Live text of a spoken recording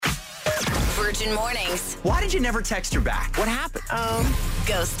Virgin Mornings. Why did you never text her back? What happened?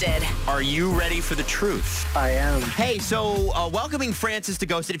 Ghosted. Are you ready for the truth? I am. Hey, so welcoming Francis to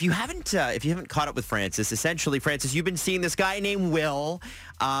Ghosted. If you haven't caught up with Francis, essentially, Francis, you've been seeing this guy named Will.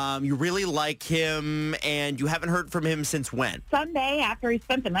 You really like him, and you haven't heard from him since when? Sunday after he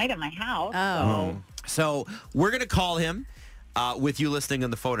spent the night at my house. So we're going to call him with you listening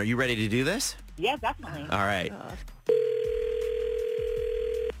on the phone. Are you ready to do this? Yeah, definitely. All right.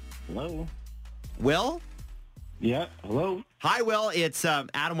 Hello. Will? Yeah. Hello. Hi, Will. It's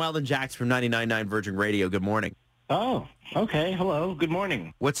Adam Wild and Jax from 99.9 Virgin Radio. Good morning. Oh. Okay. Hello. Good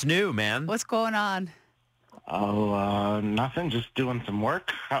morning. What's new, man? What's going on? Oh, nothing. Just doing some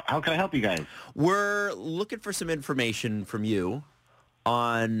work. How can I help you guys? We're looking for some information from you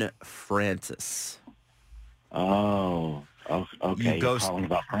on Francis. Oh. Okay. You You're calling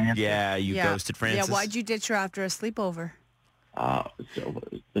about Francis? Yeah, you ghosted Francis. Yeah, why'd you ditch her after a sleepover?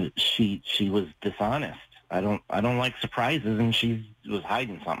 She was dishonest. I don't like surprises, and she was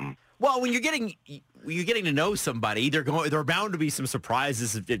hiding something. Well, when you're getting to know somebody, there are bound to be some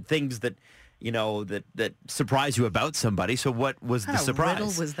surprises, things that that surprise you about somebody. So what was the surprise?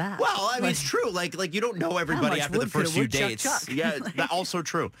 Riddle was that? Well, I mean, it's true. Like you don't know everybody after the first few dates. Yeah, that's also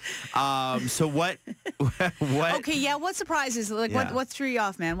true. So what? Okay, yeah. What surprises? What threw you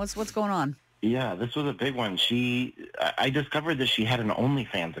off, man? What's going on? Yeah, this was a big one. I discovered that she had an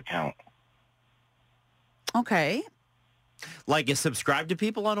OnlyFans account. Okay. Like is subscribed to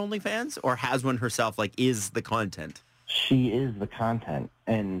people on OnlyFans, or has one herself? Like is the content? She is the content,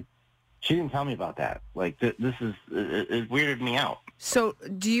 and she didn't tell me about that. Like it weirded me out. So,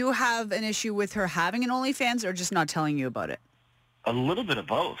 do you have an issue with her having an OnlyFans, or just not telling you about it? A little bit of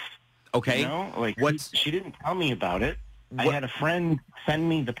both. Okay. You know, like What's she didn't tell me about it. I had a friend send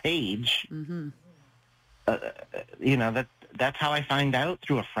me the page. Mm-hmm. That's how I find out,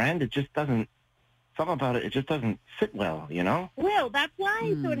 through a friend. It just doesn't. Something about it. It just doesn't sit well. Will, that's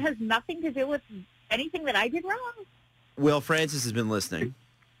why. So it has nothing to do with anything that I did wrong. Will, Francis has been listening.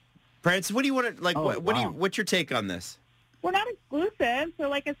 Francis, what do you want to like? What's your take on this? We're not exclusive,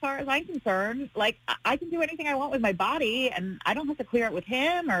 so as far as I'm concerned, I can do anything I want with my body, and I don't have to clear it with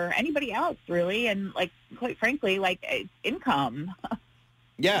him or anybody else, really. And quite frankly, it's income.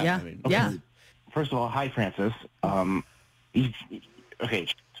 Yeah. Yeah. I mean, Okay. Yeah. First of all, hi, Francis.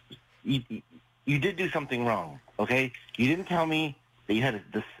 You did do something wrong. Okay, you didn't tell me that you had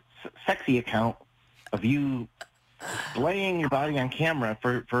this sexy account of you displaying your body on camera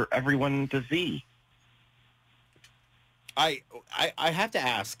for everyone to see. I have to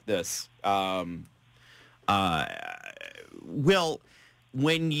ask this. Will,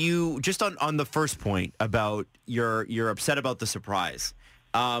 when you just on the first point about you're upset about the surprise.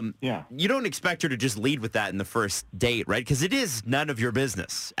 You don't expect her to just lead with that in the first date, right? Because it is none of your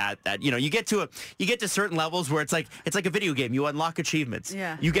business. At that, you get to certain levels where it's like a video game. You unlock achievements.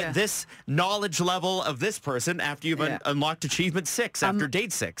 Yeah. You get this knowledge level of this person after you've unlocked achievement 6 after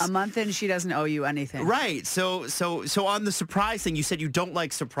date 6. A month in, she doesn't owe you anything. Right. So on the surprise thing, you said you don't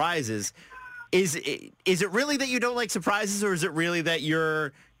like surprises. Is it really that you don't like surprises, or is it really that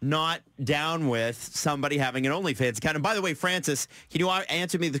you're not down with somebody having an OnlyFans account? And by the way, Francis, can you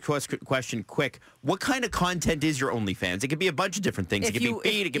answer me the question quick? What kind of content is your OnlyFans? It could be a bunch of different things. It could be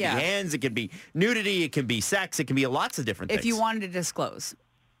feet, it could be hands, it could be nudity, it can be sex, it can be lots of different things. If you wanted to disclose.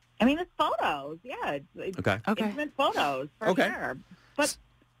 I mean, it's photos. Yeah, it's Okay. intimate photos for sure. But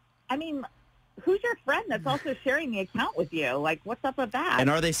I mean, who's your friend that's also sharing the account with you? What's up with that? And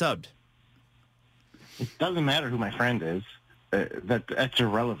are they subbed? It doesn't matter who my friend is. That's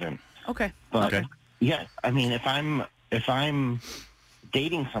irrelevant. Okay. But yeah, I mean, if I'm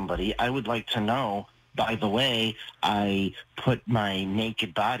dating somebody, I would like to know. By the way, I put my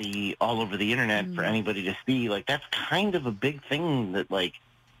naked body all over the internet for anybody to see. That's kind of a big thing that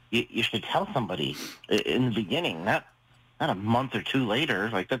you should tell somebody in the beginning, not a month or two later.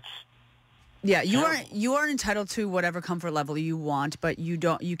 That's. Yeah, you are entitled to whatever comfort level you want, but you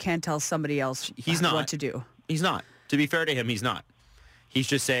can't tell somebody else what to do. He's not. To be fair to him, he's not. He's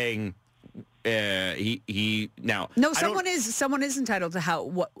just saying he now. No, someone is entitled to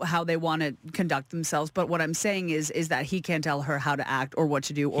how they want to conduct themselves, but what I'm saying is that he can't tell her how to act or what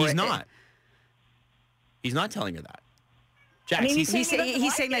to do. Or he's not. He's not telling her that. Jax, he's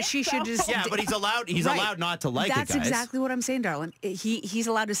saying that she should just. Yeah, but he's allowed. He's allowed not to like it, guys. That's exactly what I'm saying, darling. He's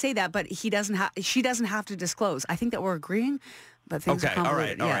allowed to say that, but she doesn't have to disclose. I think that we're agreeing, but things are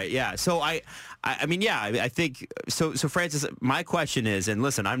complicated. All right, yeah. So I think so. So Francis, my question is, and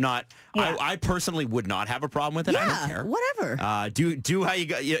listen, I'm not. Yeah. I personally would not have a problem with it. Yeah, I don't care. Whatever. Do how you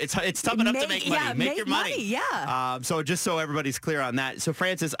go. It's tough enough to make money. Yeah, make your money. Yeah. So just so everybody's clear on that. So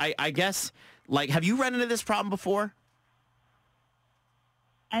Francis, I guess. Like, have you run into this problem before?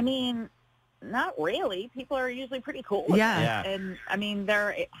 I mean, not really. People are usually pretty cool with Yeah. it. And, I mean,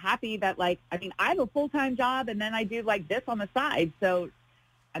 they're happy that, like, I mean, I have a full-time job, and then I do, like, this on the side. So,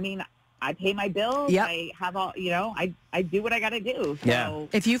 I mean, I pay my bills. Yep. I have all, I do what I got to do. So, Yeah.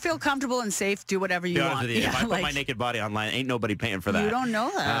 If you feel comfortable and safe, do whatever you Be honest want. with you, if I put like, my naked body online, ain't nobody paying for that. you don't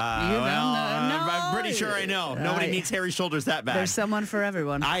know that. You don't know. I'm pretty sure I know. Nobody needs hairy shoulders that bad. There's someone for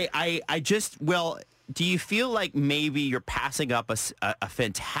everyone. Do you feel like maybe you're passing up a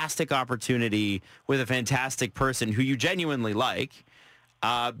fantastic opportunity with a fantastic person who you genuinely like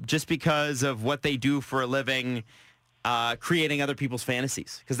just because of what they do for a living, creating other people's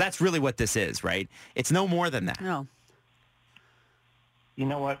fantasies? Because that's really what this is, right? It's no more than that. No. You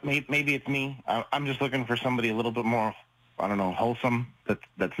know what? Maybe it's me. I'm just looking for somebody a little bit more, I don't know, wholesome.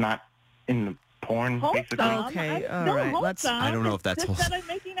 That's not in the porn, basically. Okay, all right, let's- I don't know if that's just wholesome. that I'm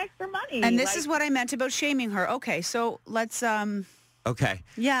making extra money. And this Like, is what I meant about shaming her. Okay, so let's Okay.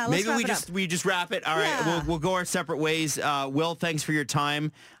 Yeah, let's maybe wrap we it just up. we just wrap it. All right, Yeah. we'll go our separate ways. Will, thanks for your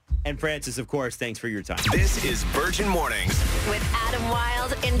time, and Francis, of course, thanks for your time. This is Virgin Mornings With Adam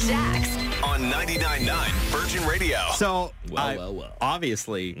Wilde and Jax. on 99.9 Virgin Radio. So, Well.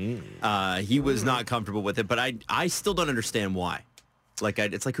 obviously, he was not comfortable with it, but I still don't understand why. Like,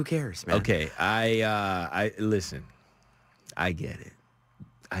 it's like, who cares, man? Okay, I listen. I get it.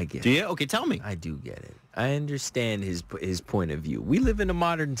 I get Do it. you? Okay, tell me. I do get it. I understand his point of view. We live in a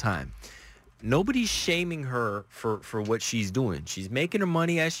modern time. Nobody's shaming her for what she's doing. She's making her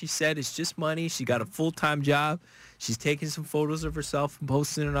money, as she said. It's just money. She got a full-time job. She's taking some photos of herself and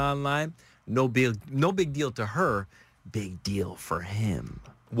posting it online. No big deal to her. Big deal for him.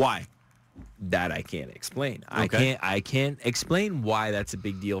 Why? That I can't explain. Okay. I can't explain why that's a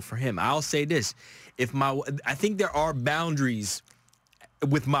big deal for him. I'll say this. I think there are boundaries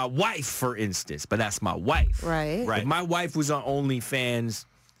with my wife, for instance, but that's my wife. Right. Right. If my wife was on OnlyFans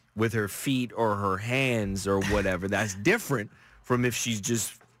with her feet or her hands or whatever, that's different from if she's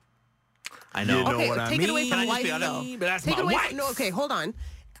just, I know. you know Okay, what I take mean? it away Can I from just wife, be honest? though. But that's Take my it away wife. From, no, okay, hold on.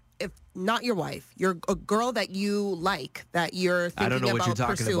 If not your wife, you're a girl that you like, that you're thinking I don't know about what you're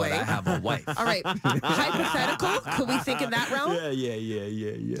talking pursuing. about. I have a wife. All right. Hypothetical? Could we think in that realm?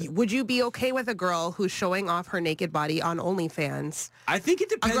 Yeah. Would you be okay with a girl who's showing off her naked body on OnlyFans? I think it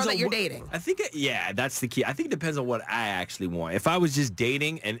depends girl on that you're what- dating. I think, that's the key. I think it depends on what I actually want. If I was just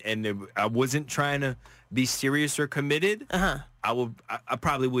dating and I wasn't trying to be serious or committed, I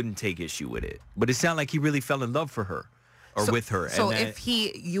probably wouldn't take issue with it. But it sounded like he really fell in love for her or with her. So and if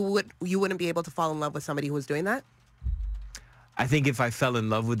you wouldn't be able to fall in love with somebody who was doing that? I think if I fell in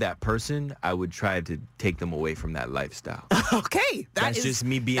love with that person, I would try to take them away from that lifestyle. Okay. That's just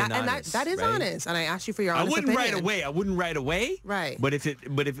me being honest, that is right? honest. And I asked you for your I honest wouldn't opinion. right away. Right. But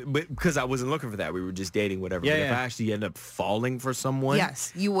because I wasn't looking for that, we were just dating, whatever. Yeah, but if yeah. I actually end up falling for someone,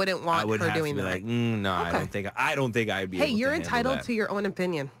 Yes, you wouldn't want I would her have doing to be that. like, no, I don't think I'd be. Hey, able you're to handle entitled that. to your own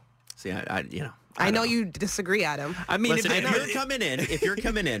opinion. See, I know you disagree, Adam. I mean, Listen, if if you're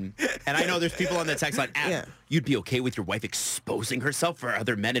coming in, and I know there's people on the text line, Adam, Yeah. you'd be okay with your wife exposing herself for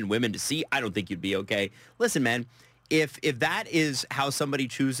other men and women to see? I don't think you'd be okay. Listen, man, if that is how somebody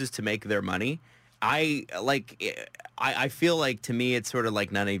chooses to make their money, I feel like, to me, it's sort of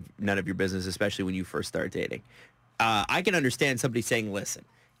like none of your business, especially when you first start dating. I can understand somebody saying, listen,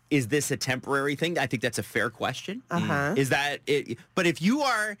 is this a temporary thing? I think that's a fair question. Is that it? But if you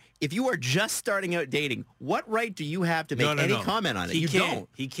are just starting out dating, what right do you have to make any comment on it? He You can't. don't.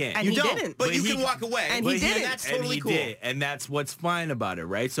 He can't. And You he don't. didn't. But But you he- can walk away. And he didn't. That's totally and cool. he did, and that's what's fine about it,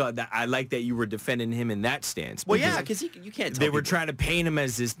 right? So I like that you were defending him in that stance. Well, because yeah, because you can't. they Tell were people. trying to paint him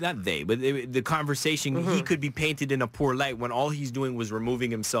as this, not they, but the conversation, Mm-hmm. he could be painted in a poor light when all he's doing was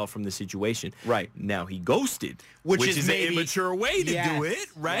removing himself from the situation. Right. Now he ghosted, Which which is is maybe- an immature way to Yes. do it,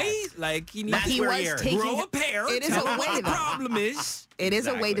 right? Yes. Like, you need That's to where he erred. grow a pair. It is tell a him what way, the though. problem is. It is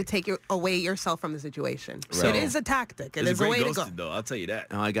a way to Exactly. take away yourself from the situation. So- It is a tactic. It It's is a great way to go. ghosted, though. I'll tell you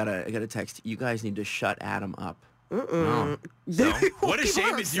that. No, I gotta text. You guys need to shut Adam up. What a People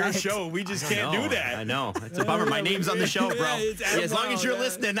shame are it's your upset. show. We just can't do that. I know. It's a bummer. My name's on the show, bro. Yeah, it's Adam As long as Wilde, you're yeah.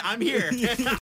 listening, I'm here.